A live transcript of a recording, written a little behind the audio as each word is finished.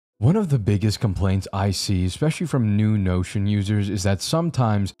One of the biggest complaints I see, especially from new Notion users, is that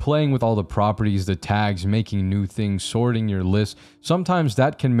sometimes playing with all the properties, the tags, making new things, sorting your list, sometimes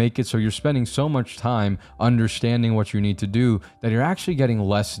that can make it so you're spending so much time understanding what you need to do that you're actually getting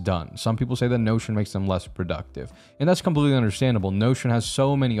less done. Some people say that Notion makes them less productive, and that's completely understandable. Notion has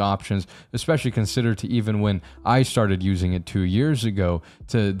so many options, especially considered to even when I started using it 2 years ago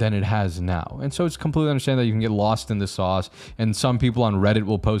than it has now. And so it's completely understandable that you can get lost in the sauce, and some people on Reddit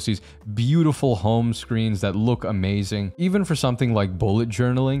will post these beautiful home screens that look amazing. Even for something like bullet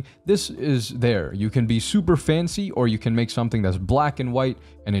journaling, this is there. You can be super fancy, or you can make something that's black and white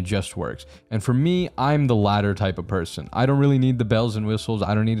and it just works. And for me, I'm the latter type of person. I don't really need the bells and whistles.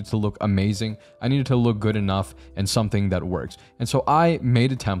 I don't need it to look amazing. I need it to look good enough and something that works. And so I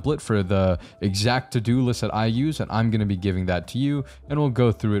made a template for the exact to-do list that I use, and I'm going to be giving that to you, and we'll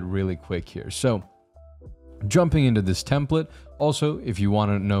go through it really quick here. So jumping into this template, also, if you want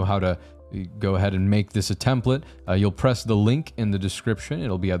to know how to go ahead and make this a template, you'll press the link in the description.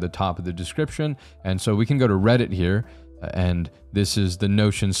 It'll be at the top of the description. And so we can go to Reddit here, and this is the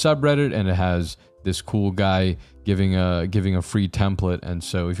Notion subreddit, and it has this cool guy giving a free template. And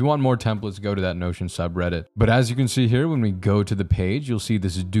so if you want more templates, go to that Notion subreddit. But as you can see here, when we go to the page, you'll see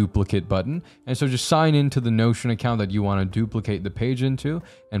this duplicate button. And so just sign into the Notion account that you want to duplicate the page into,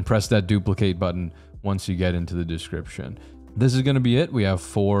 and press that duplicate button once you get into the description. This is going to be it. We have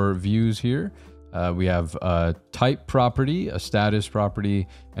 4 views here. We have a type property, a status property,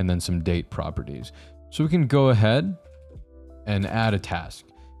 and then some date properties. So we can go ahead and add a task.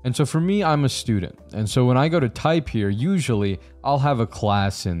 And so for me, I'm a student. And so when I go to type here, usually I'll have a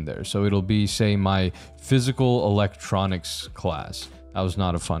class in there. So it'll be, say, my physical electronics class. That was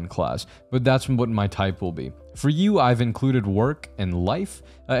not a fun class, but that's what my type will be. For you, I've included work and life,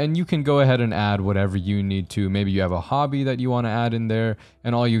 and you can go ahead and add whatever you need to. Maybe you have a hobby that you want to add in there,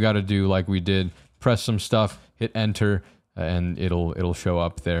 and all you got to do, like we did, press some stuff, hit enter, and it'll show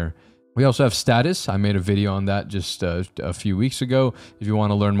up there. We also have status. I made a video on that just a few weeks ago. If you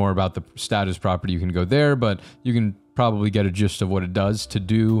want to learn more about the status property, you can go there, but you can probably get a gist of what it does. To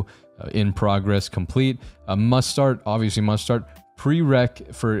do, in progress, complete, must start, obviously must start.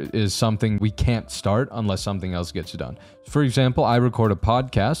 Prereq is something we can't start unless something else gets done. For example, I record a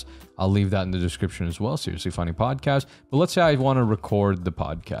podcast. I'll leave that in the description as well. Seriously Funny Podcast. But let's say I want to record the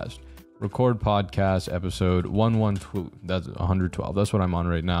podcast. Record podcast episode 112. That's 112. That's what I'm on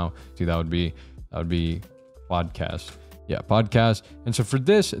right now. See, that would be podcast. Yeah, podcast. And so for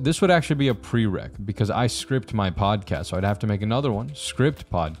this would actually be a prereq because I script my podcast. So I'd have to make another one, script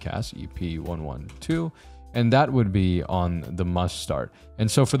podcast, EP 112. And that would be on the must start. And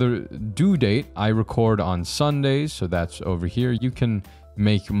so for the due date, I record on Sundays. So that's over here. You can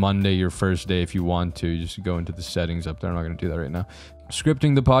make Monday your first day if you want to. You just go into the settings up there. I'm not going to do that right now.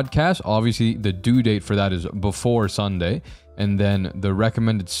 Scripting the podcast, obviously the due date for that is before Sunday. And then the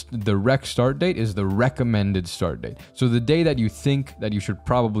rec start date is the recommended start date. So the day that you think that you should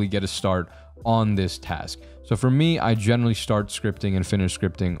probably get a start on this task. So for me, I generally start scripting and finish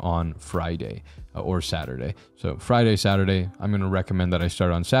scripting on Friday or Saturday. So Friday, Saturday, I'm going to recommend that I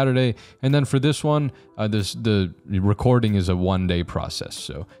start on Saturday. And then for this one, the recording is a 1-day process.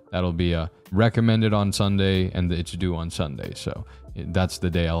 So that'll be recommended on Sunday and it's due on Sunday. So that's the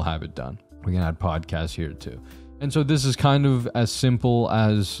day I'll have it done. We can add podcasts here too. And so this is kind of as simple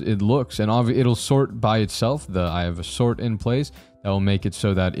as it looks, and it'll sort by itself. I have a sort in place that will make it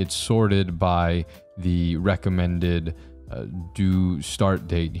so that it's sorted by the recommended due start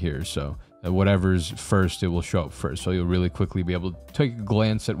date here. So whatever's first, it will show up first. So you'll really quickly be able to take a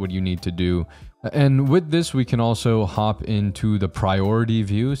glance at what you need to do. And with this, we can also hop into the priority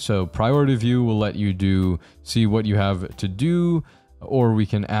view. So priority view will let you see what you have to do, or we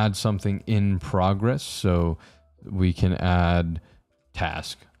can add something in progress. So we can add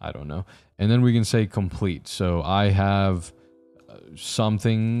task, I don't know. And then we can say complete. So I have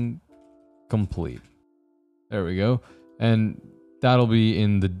something complete. There we go. And that'll be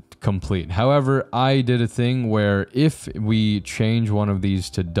in the complete. However, I did a thing where if we change one of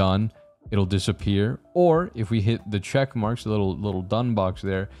these to done, it'll disappear. Or if we hit the check marks, the little done box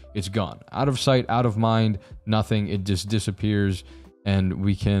there, it's gone. Out of sight, out of mind, nothing. It just disappears. And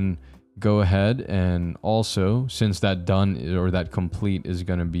we can go ahead and also, since that done or that complete is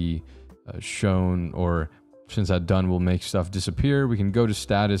going to be shown, or since that done will make stuff disappear, we can go to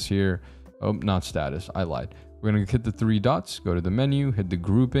status here. Oh, not status. I lied. We're going to hit the 3 dots, go to the menu, hit the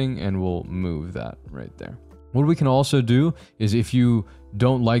grouping, and we'll move that right there. What we can also do is if you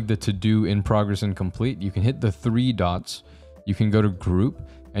don't like the to do, in progress, and complete, you can hit the 3 dots. You can go to group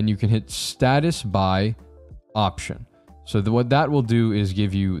and you can hit status by option. So what that will do is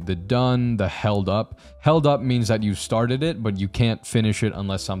give you the done, the held up. Held up means that you started it, but you can't finish it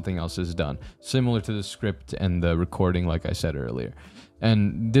unless something else is done. Similar to the script and the recording, like I said earlier.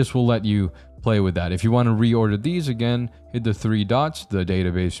 And this will let you play with that. If you want to reorder these again, hit the 3 dots, the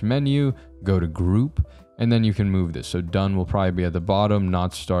database menu, go to group, and then you can move this. So done will probably be at the bottom,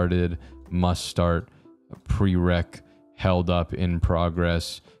 not started, must start, prereq, held up, in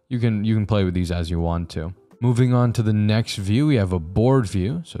progress. You can play with these as you want to. Moving on to the next view, we have a board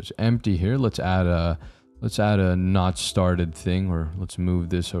view. So it's empty here. Let's add a not started thing, or let's move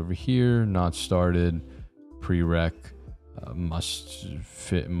this over here. Not started, prereq, must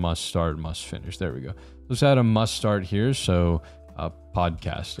start, must finish. There we go. Let's add a must start here. So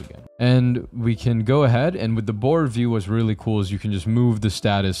podcast again. And we can go ahead, and with the board view, what's really cool is you can just move the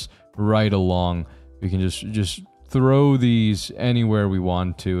status right along. We can just throw these anywhere we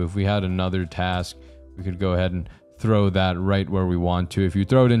want to. If we had another task, we could go ahead and throw that right where we want to. If you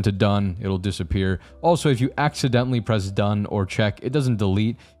throw it into done, it'll disappear. Also, if you accidentally press done or check, it doesn't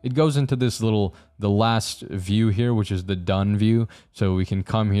delete. It goes into this the last view here, which is the done view. So we can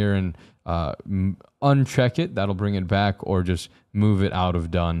come here and uncheck it. That'll bring it back, or just move it out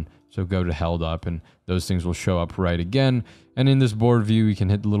of done. So go to held up, and those things will show up right again. And in this board view, we can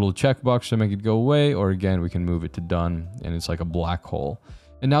hit the little checkbox to make it go away, or again, we can move it to done, and it's like a black hole.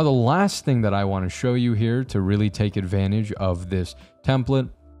 And now the last thing that I want to show you here to really take advantage of this template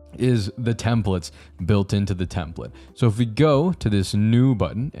is the templates built into the template. So if we go to this new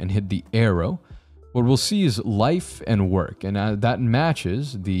button and hit the arrow, what we'll see is life and work, and that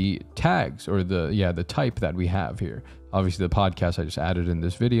matches the tags, or the type that we have here. Obviously the podcast I just added in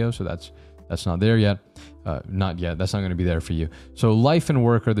this video, so that's not there yet. Not yet. That's not going to be there for you. So life and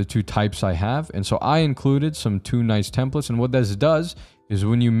work are the 2 types I have. And so I included 2 nice templates. And what this does is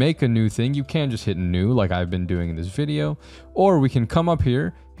when you make a new thing, you can just hit new like I've been doing in this video, or we can come up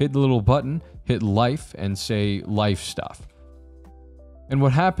here, hit the little button, hit life, and say life stuff. And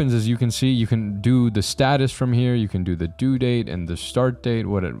what happens is you can see, you can do the status from here, you can do the due date and the start date,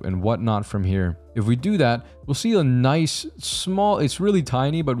 and whatnot from here. If we do that, we'll see a nice small, it's really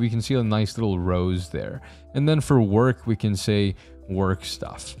tiny, but we can see a nice little rows there. And then for work, we can say work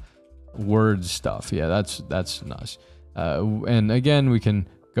stuff, word stuff. Yeah, that's nice. And again, we can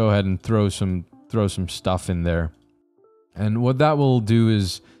go ahead and throw some stuff in there. And what that will do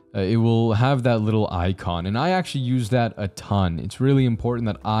is it will have that little icon, and I actually use that a ton. It's really important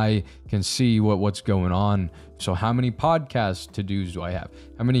that I can see what's going on. So how many podcast to-dos do I have?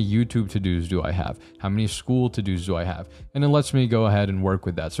 How many YouTube to-dos do I have? How many school to-dos do I have? And it lets me go ahead and work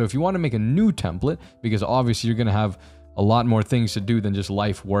with that. So if you want to make a new template, because obviously you're going to have a lot more things to do than just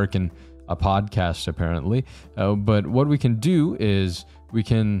life, work, and a podcast apparently. But what we can do is we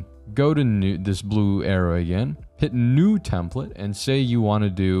can go to this blue arrow again, hit new template, and say you want to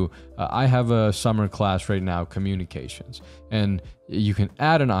do, I have a summer class right now, communications, and you can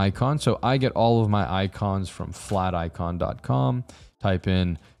add an icon. So I get all of my icons from flaticon.com, type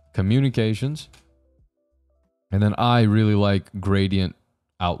in communications, and then I really like gradient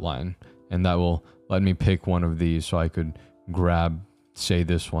outline, and that will let me pick one of these. So I could grab, say,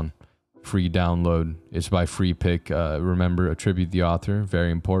 this one. Free download. It's by free pick. Remember, attribute the author. Very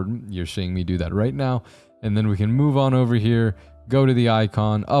important. You're seeing me do that right now. And then we can move on over here, go to the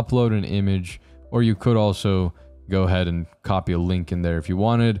icon, upload an image, or you could also go ahead and copy a link in there if you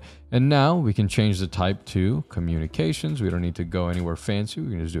wanted. And now we can change the type to communications. We don't need to go anywhere fancy.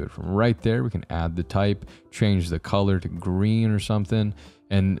 We can just do it from right there. We can add the type, change the color to green or something.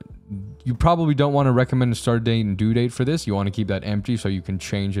 And you probably don't want to recommend a start date and due date for this. You want to keep that empty so you can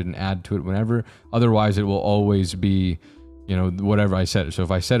change it and add to it whenever. Otherwise, it will always be, whatever I set it. So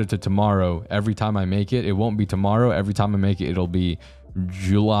if I set it to tomorrow, every time I make it, it won't be tomorrow. Every time I make it, it'll be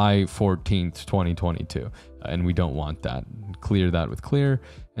July 14th, 2022. And we don't want that. Clear that with clear.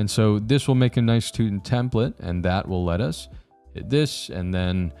 And so this will make a nice student template, and that will let us hit this and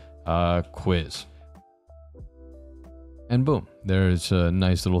then quiz. And boom, there's a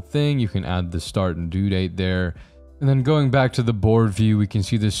nice little thing. You can add the start and due date there. And then going back to the board view, we can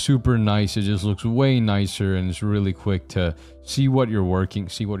see this super nice. It just looks way nicer, and it's really quick to see what you're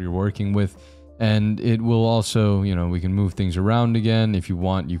working with. And it will also, we can move things around again. If you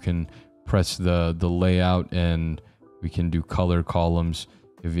want, you can press the layout, and we can do color columns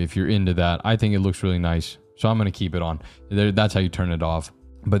if you're into that. I think it looks really nice, so I'm going to keep it on. That's how you turn it off.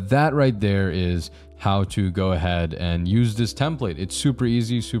 But that right there is how to go ahead and use this template. It's super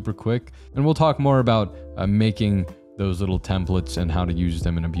easy, super quick. And we'll talk more about making those little templates and how to use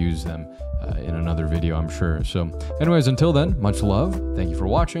them and abuse them in another video, I'm sure. So anyways, until then, much love. Thank you for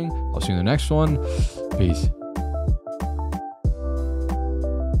watching. I'll see you in the next one. Peace.